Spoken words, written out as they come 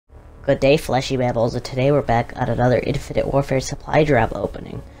Good day, Fleshy Mammals, and today we're back on another Infinite Warfare supply drop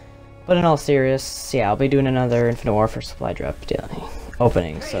opening. But in all seriousness, yeah, I'll be doing another Infinite Warfare supply drop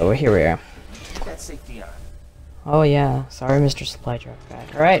opening, so here we are. Get that safety on. Oh yeah, sorry Mr. Supply Drop guy.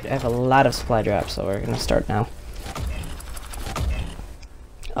 Alright, I have a lot of supply drops, so we're gonna start now.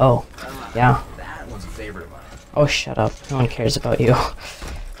 Oh, yeah. That one's a favorite of mine. Oh, shut up. No one cares about you.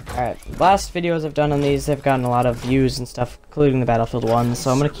 Alright, last videos I've done on these, they've gotten a lot of views and stuff, including the Battlefield ones, so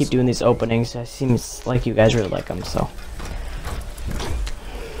I'm gonna keep doing these openings. It seems like you guys really like them, so.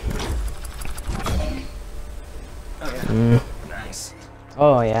 Oh, yeah. Nice.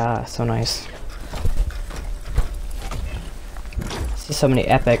 Oh yeah, so nice. I see so many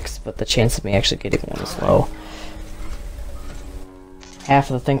epics, but the chance of me actually getting one is low.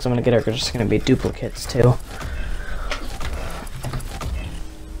 Half of the things I'm gonna get are just gonna be duplicates too.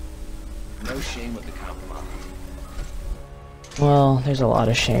 No shame with the compromise. Well, there's a lot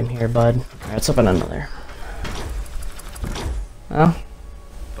of shame here, bud. Alright, let's open another. Well,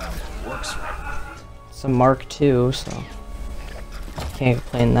 Well, it works right. it's a Mark II, so can't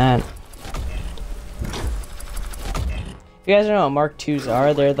complain that. If you guys don't know what Mark IIs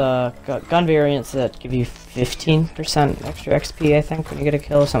are, they're the gun variants that give you 15% extra XP, I think, when you get a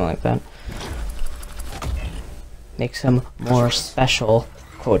kill, or something like that. Makes them more special,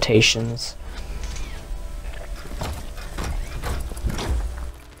 quotations.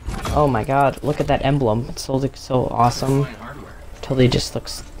 Oh my god, look at that emblem. It's so awesome. Fine hardware. Totally just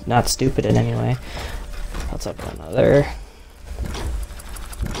looks not stupid in any way. Let's open another.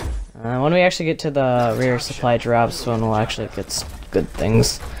 When we actually get to the rare supply drops, when we'll actually get good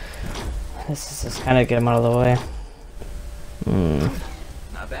things. This is just kind of get them out of the way.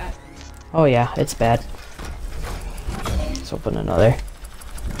 Not bad. Oh yeah, it's bad. Let's open another.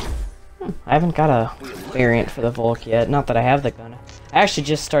 I haven't got a variant for the Volk yet. Not that I have the gun. I actually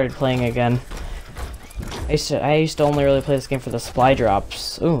just started playing again. I used to only really play this game for the supply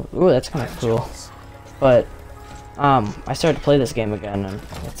drops. Ooh, that's kind of cool. But I started to play this game again, and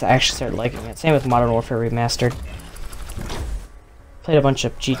I actually started liking it. Same with Modern Warfare Remastered. Played a bunch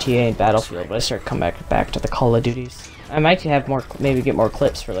of GTA and Battlefield, but I started coming back to the Call of Duties. I might have more, maybe get more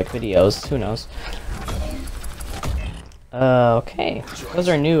clips for like videos. Who knows? Okay, those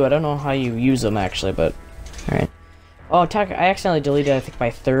are new. I don't know how you use them actually, but all right. Oh, I accidentally deleted, I think, my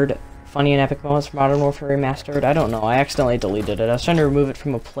third funny and epic moments for Modern Warfare Remastered. I don't know. I accidentally deleted it. I was trying to remove it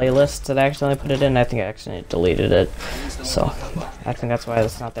from a playlist that I accidentally put it in. I think I accidentally deleted it. So, I think that's why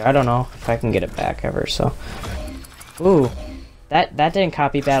it's not there. I don't know if I can get it back ever, so. Ooh. That didn't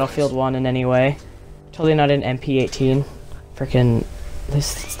copy Battlefield 1 in any way. Totally not an MP18. Freaking.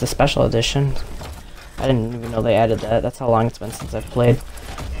 This is the special edition. I didn't even know they added that. That's how long it's been since I've played.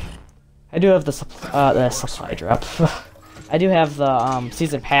 I do have the supply drop. I do have the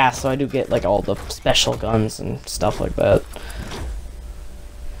season pass, so I do get like all the special guns and stuff like that.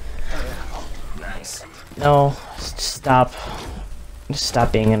 Nice. No, just stop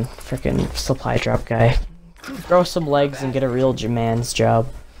being a freaking supply drop guy. Grow some legs and get a real man's job.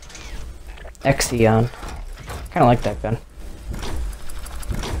 Exion. Kind of like that gun.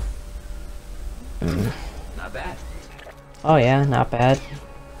 Not bad. Oh yeah, not bad.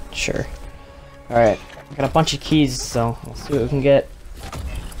 Sure. Alright, got a bunch of keys, so we'll see what we can get.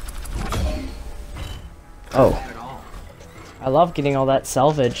 Oh. Not at all. I love getting all that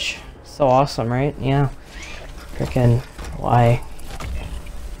salvage. So awesome, right? Yeah. Frickin' why?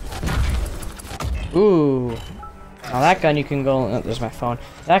 Ooh. Now that gun you can go. Oh, there's my phone.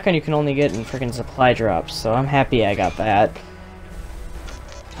 That gun you can only get in frickin' supply drops, so I'm happy I got that.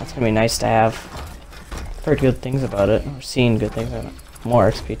 That's gonna be nice to have. Heard good things about it. Or seen good things about it.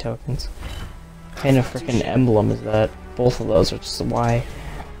 More XP tokens. What kind of frickin' emblem is that? Both of those are just why.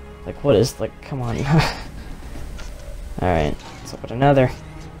 Like, what is, like, come on. Alright, let's open another.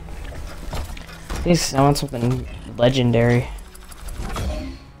 Please, I want something legendary.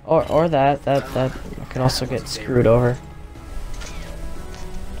 Or that I could also get screwed over.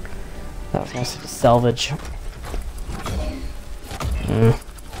 That was nice to salvage.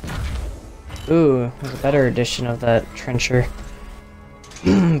 Ooh, there's a better edition of that trencher.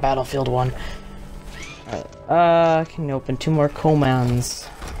 Battlefield 1. Alright, I can open 2 more commands.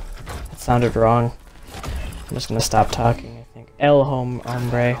 That sounded wrong. I'm just gonna stop talking, I think. El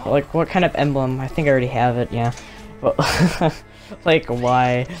Hombre. Like, what kind of emblem? I think I already have it, yeah. But, like,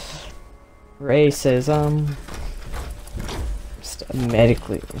 why? Racism. Just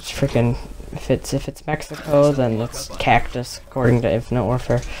medically, it's freaking. If it's Mexico, then it's cactus, according to Infinite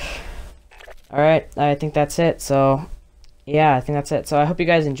Warfare. Alright, I think that's it, so. Yeah, I think that's it. So I hope you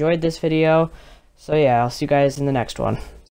guys enjoyed this video. So yeah, I'll see you guys in the next one.